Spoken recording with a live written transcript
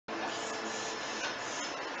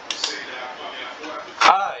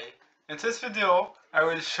Hi! In this video I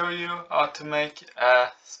will show you how to make a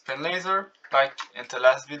spin laser like in the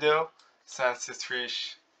last video since it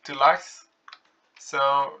reached 2 likes.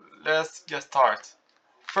 So let's get started.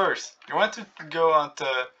 First, you want to go onto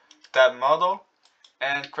tab model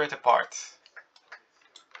and create a part.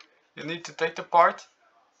 You need to take the part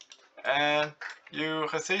and you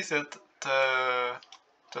resize it to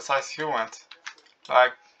the size you want.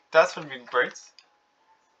 Like that would be great.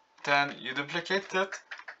 Then you duplicate it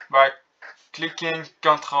by clicking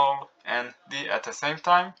Ctrl and D at the same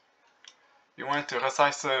time. You want to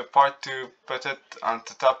resize the part to put it on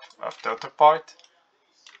the top of the other part.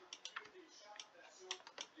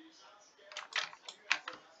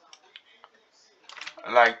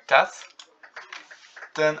 Like that.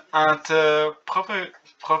 Then on the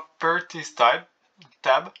Properties tab,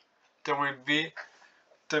 there will be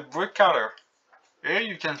the brick color. Here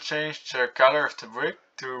you can change the color of the brick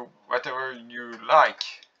to whatever you like.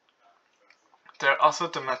 There also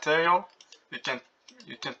the material. You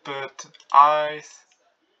can put ice,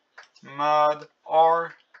 mud,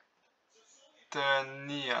 or the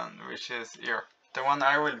neon, which is here, the one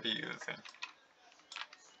I will be using.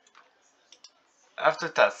 After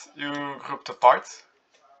that, you group the parts.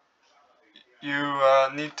 You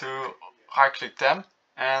need to right click them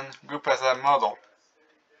and group as a model.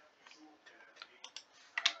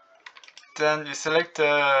 Then you select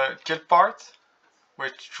the kill part,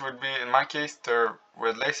 which would be in my case the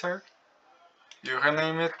red laser. You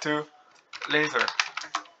rename it to laser.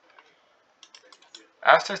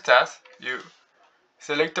 After that, you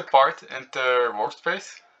select the part in the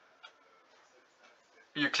workspace.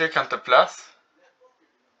 You click on the plus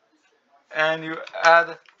and you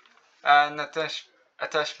add an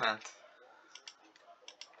attachment.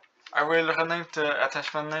 I will rename the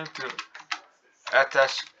attachment name to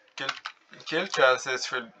attach kill because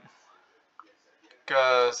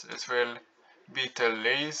it will be the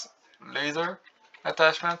laser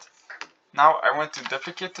attachment. Now I want to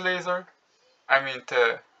duplicate the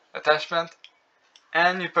the attachment,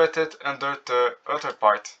 and you put it under the other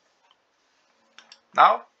part.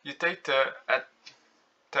 Now you take the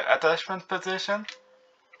attachment position,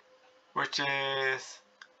 which is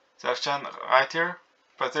the option right here,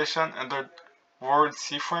 position under word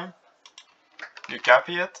C-frame. You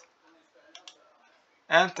copy it,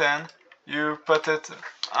 and then you put it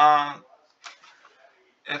on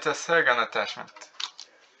in the second attachment.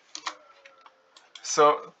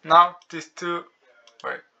 So now these two,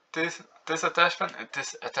 this attachment and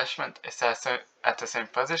this attachment is at the same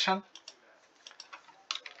position.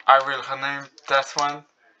 I will rename that one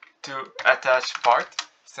to attach part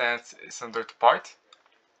since it's under the part.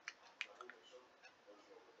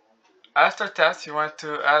 After that, you want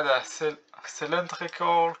to add a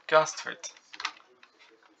cylindrical constraint,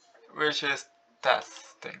 which is that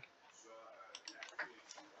thing.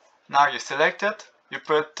 Now you select it, you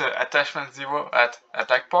put the attachment 0 at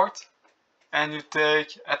attack part, and you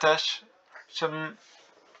take attachment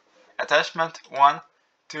 1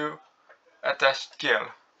 to attach kill.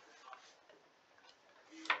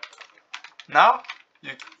 Now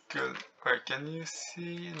you could, can you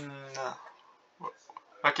see? No.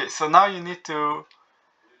 Okay, so now you need to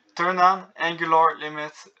turn on angular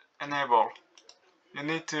limits enable. You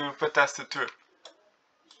need to put that to true.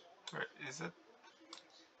 Where is it?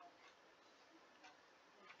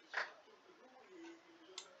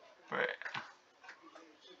 Wait.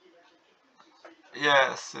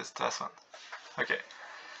 Yes, it's that one. Okay.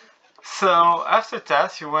 So after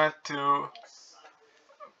that, you want to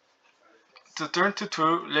turn to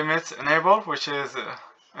true limits enable, which is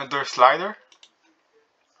under slider.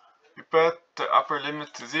 You put the upper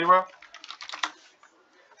limit to 0.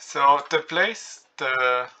 So to place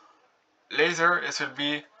the laser, it will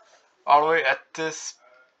be all the way at this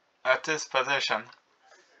position.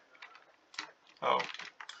 Oh,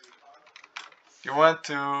 you want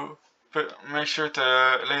to make sure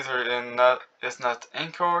the laser is not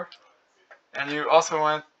anchor, and you also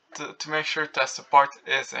want to make sure that the part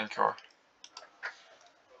is anchor.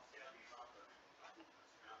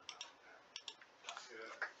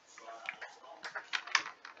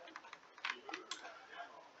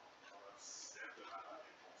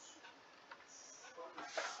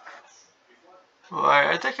 Well,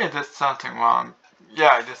 I think I did something wrong. Yeah,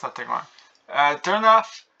 I did something wrong. Turn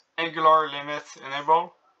off angular limits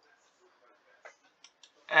enable,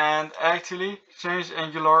 and actually change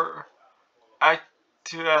angular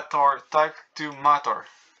actuator type to motor.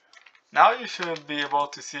 Now you should be able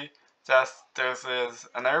to see that there is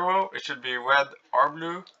an arrow. It should be red or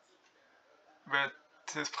blue, but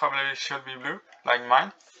this probably should be blue, like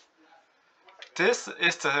mine. This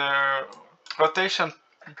is the rotation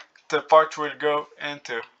the part will go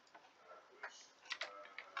into.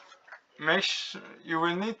 You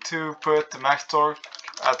will need to put the max torque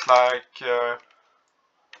at like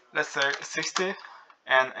let's say 60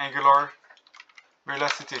 and angular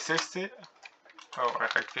velocity 60. Oh, I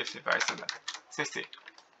like 50 by that. 60.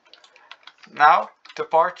 Now the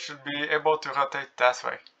part should be able to rotate that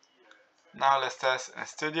way. Now let's test in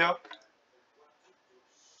studio.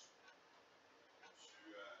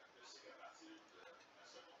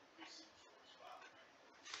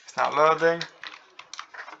 It's now loading.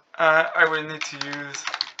 I will need to use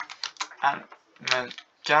an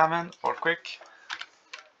command or quick.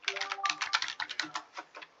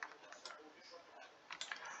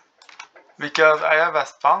 Because I have a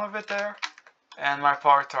spawn of it there, and my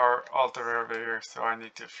parts are all the way over here, so I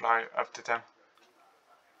need to fly up to them.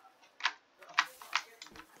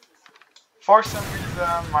 For some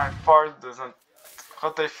reason, my part doesn't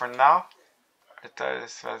rotate for now. I thought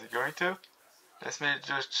it was going to. Let me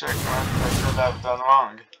just check what I should have done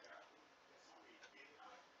wrong.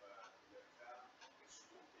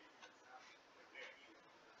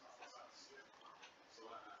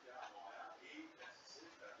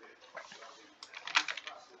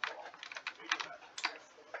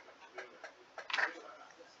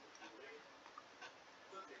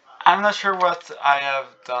 I'm not sure what I have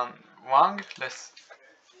done wrong.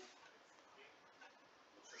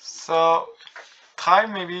 So try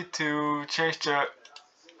maybe to change the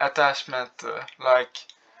attachment, like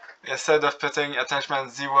instead of putting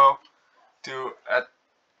attachment 0 to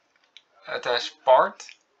attach part,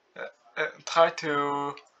 try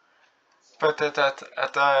to put it at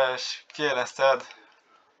attach kill instead.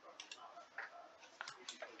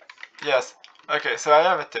 Yes. Okay, so I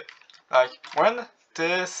have a tip. Like when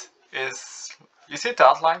this is, you see the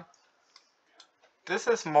outline? This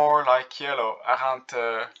is more like yellow around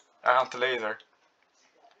the laser.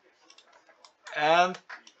 And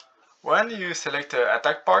when you select the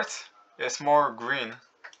attack part, it's more green.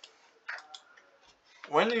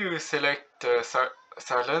 When you select the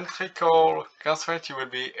cylindrical constraint, you will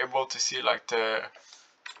be able to see like the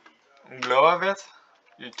glow of it.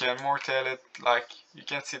 You can more tell it, like you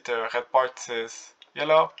can see the red part is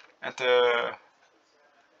yellow and the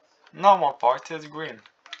normal part is green.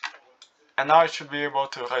 And now it should be able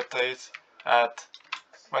to rotate at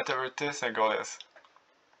whatever this angle is.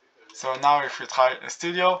 So now if we try a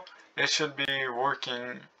studio, it should be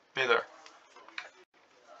working better.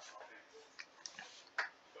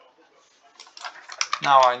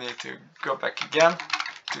 Now I need to go back again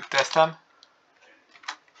to test them.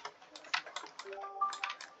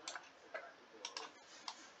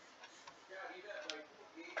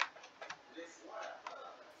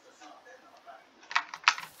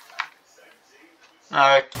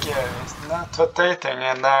 Okay, it's not rotating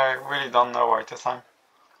and I really don't know why this time.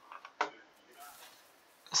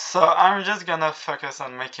 So I'm just gonna focus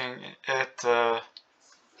on making it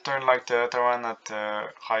turn like the other one at the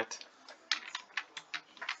right.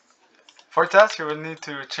 For that you will need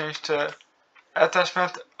to change the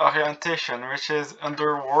attachment orientation, which is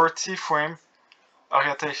under vertical frame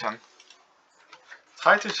orientation.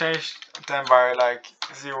 Try to change them by like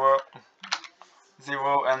 0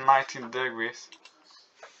 and 19 degrees.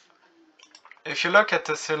 If you look at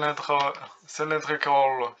the cylindrical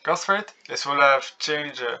constraint, this will have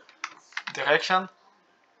changed direction,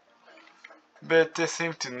 but this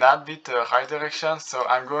seems to not be the right direction, so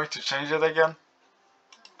I'm going to change it again.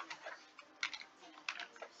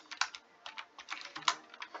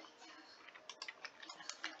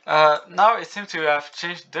 Now it seems to have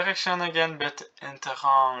changed direction again, but in the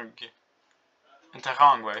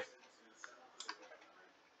wrong way.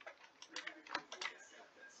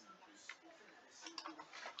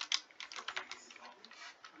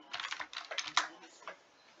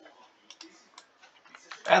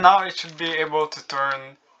 And now it should be able to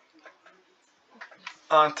turn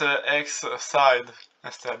on the X side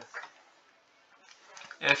instead.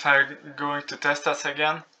 If I'm going to test that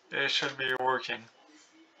again, it should be working.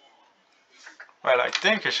 Well, I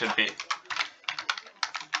think it should be.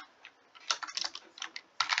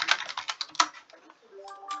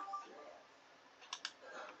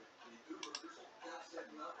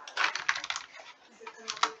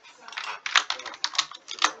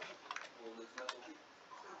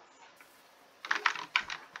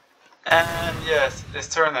 And yes,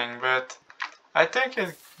 it's turning, but I think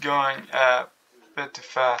it's going a bit too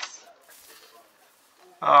fast.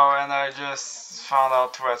 Oh, and I just found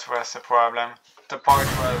out what was the problem.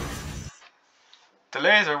 The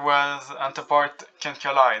laser was and the part can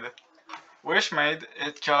collide, which made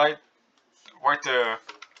it collide with the,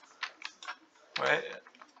 wait,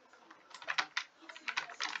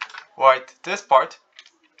 white this part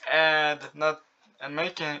and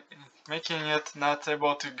making it not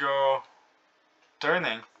able to go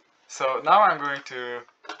turning. So now I'm going to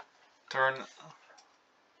turn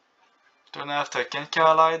off the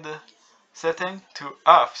Kenka setting to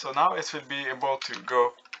off. So now it will be able to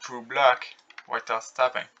go through black without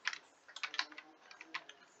stopping.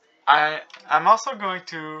 I'm also going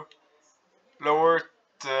to lower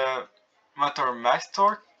the motor max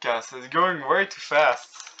torque because it's going way too fast.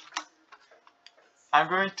 I'm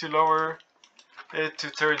going to lower it to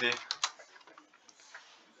 30.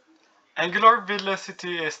 Angular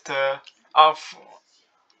velocity is how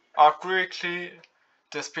quickly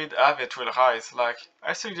the speed of it will rise. Like,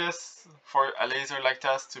 I suggest for a laser like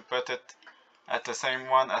that to put it at the same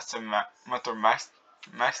one as the motor max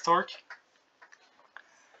torque.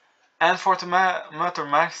 And for the motor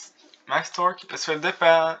max torque, it will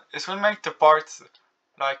depend. It will make the parts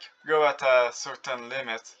like go at a certain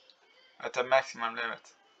limit, at a maximum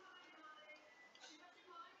limit.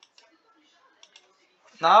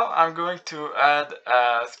 Now I'm going to add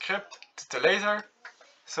a script to the laser,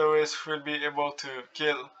 so it will be able to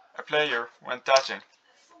kill a player when touching.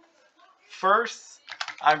 First,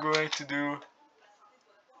 I'm going to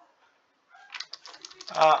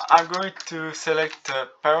select the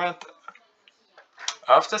parent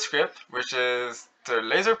of the script, which is the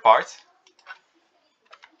laser part.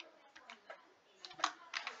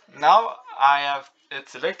 Now I have it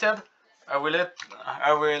selected. I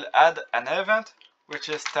will add an event, which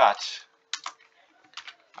is touch.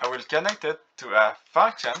 I will connect it to a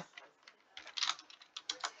function.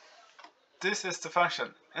 This is the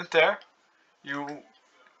function. Enter.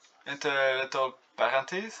 Into little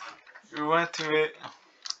parentheses, you want to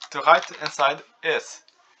write inside it.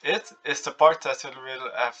 It is the part that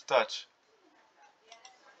will have touch.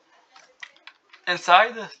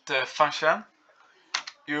 Inside the function,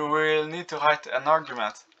 you will need to write an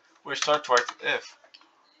argument, which starts with if.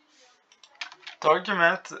 The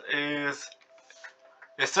argument is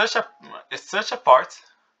such a part.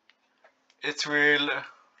 It will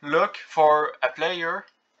look for a player.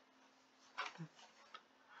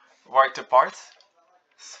 Write the part.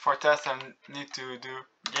 For that, I need to do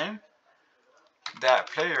game. That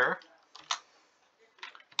player.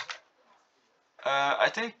 I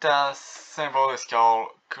think the symbol is called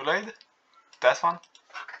Kool-Aid. That one.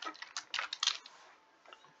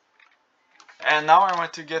 And now I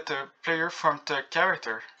want to get the player from the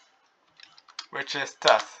character, which is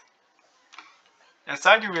that.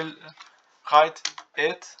 Inside you will write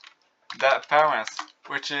it, the parents,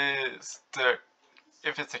 which is the,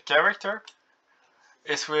 if it's a character,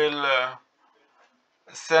 it will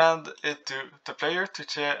send it to the player to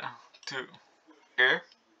here,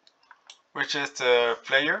 which is the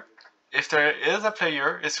player. If there is a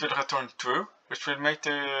player, it will return true, which will make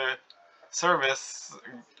the service,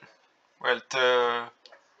 well, the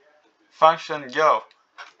function go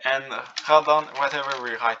and hold on whatever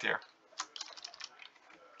we write here.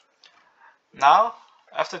 Now,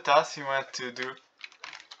 after that, you want to do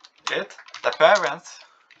it, the parents,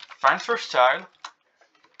 find first child,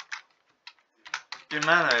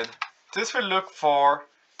 humanoid. This will look for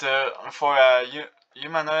a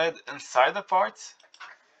humanoid inside the parts,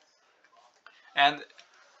 and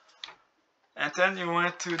then you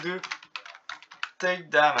want to do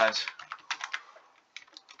take damage.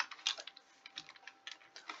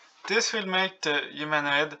 This will make the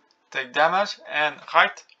humanoid take damage and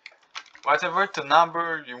write whatever the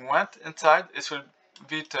number you want inside. It will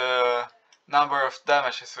be the number of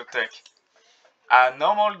damage it will take. A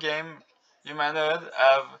normal game humanoid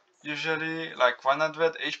have usually like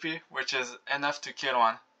 100 HP, which is enough to kill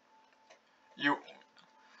one.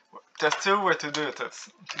 There's two ways to do this.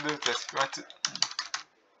 You want to,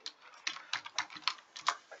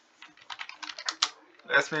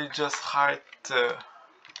 let me just write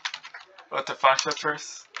what the function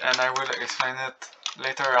first, and I will explain it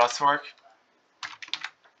later how it works.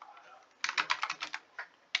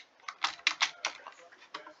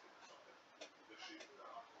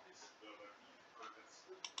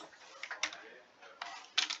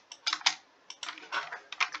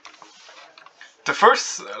 The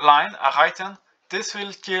first line, a written, this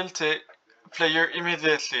will kill the player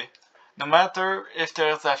immediately, no matter if there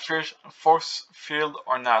is a force field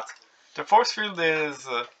or not. The force field is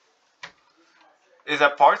a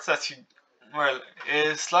part that you, well,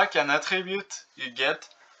 it's like an attribute you get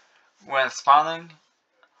when spawning,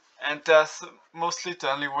 and that's mostly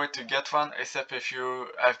the only way to get one, except if you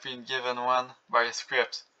have been given one by a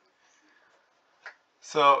script.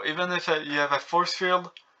 So even if you have a force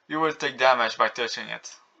field, you will take damage by touching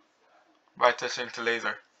it, by touching the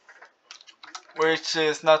laser. which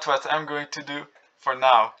is not what I'm going to do for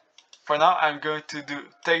now. For now I'm going to do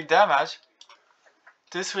take damage.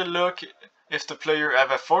 This will look if the player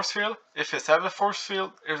have a force field. If it have a force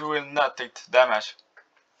field, it will not take damage.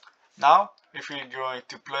 Now, if we're going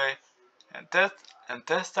to play and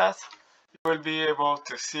test that, you will be able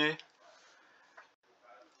to see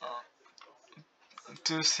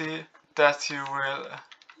that you will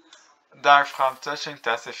die from touching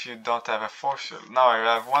that if you don't have a force field. Now I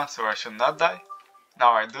have one, so I should not die.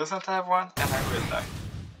 Now I doesn't have one, and I will die.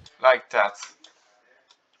 Like that.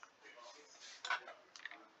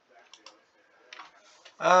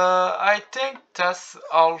 I think that's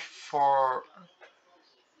all for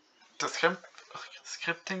the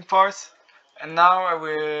scripting part, and now I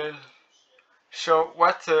will show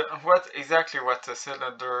what exactly the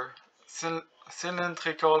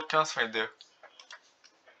cylindrical constraint do.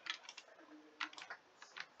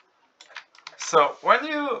 So when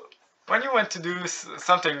you want to do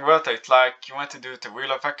something rotate, like you want to do the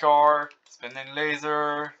wheel of a car, spinning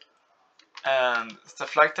laser, and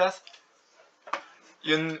stuff like that,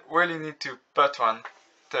 you really need to put one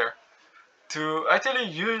there. To actually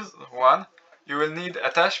use one, you will need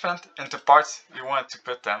attachment into parts you want to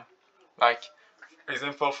put them. Like,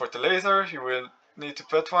 example, for the laser, you will need to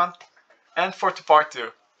put one, and for the part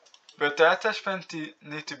 2. But the attachment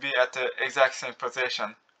need to be at the exact same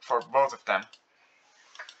position for both of them.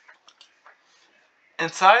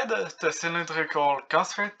 Inside the cylindrical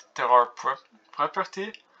constraint, there are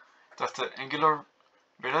properties. That's the angular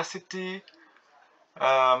velocity,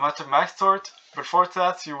 matter max torque. Before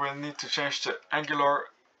that, you will need to change the angular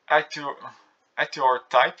actuator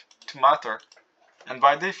type to matter, and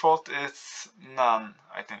by default it's none,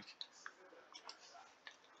 I think.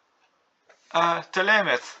 The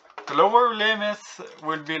limits. The lower limits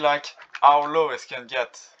will be like how low it can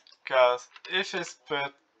get, because if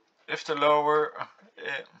the lower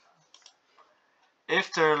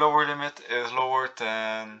limit is lower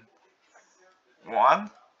than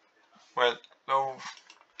 1, well, low.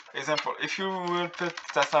 Example, if you will put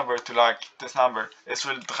that number to like this number, it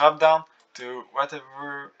will drop down to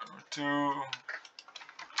whatever to.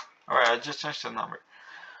 Alright, I just changed the number.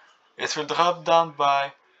 It will drop down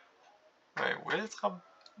by. Wait, will it drop?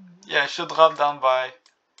 Yeah, it should drop down by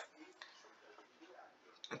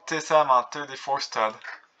this amount, 34 stud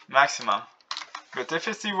maximum. But if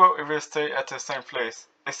it's 0, it will stay at the same place,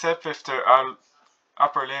 except if the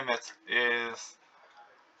upper limit is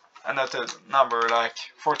another number like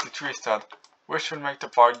 43 stud, which will make the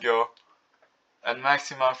part go at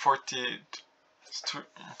maximum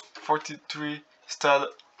 43 stud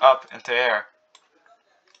up in the air,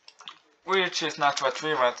 which is not what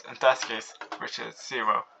we want in that case, which is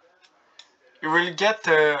 0. You will get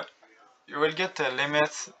the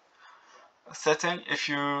limits setting if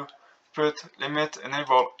you put limit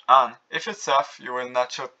enable on. If it's off, you will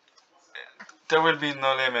not show. There will be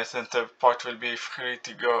no limits, and the part will be free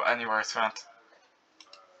to go anywhere it wants.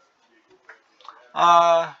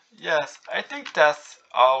 Yes, I think that's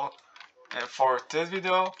all for this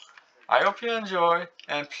video. I hope you enjoy,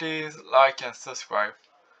 and please like and subscribe.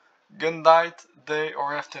 Good night, day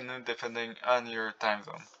or afternoon depending on your time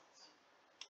zone.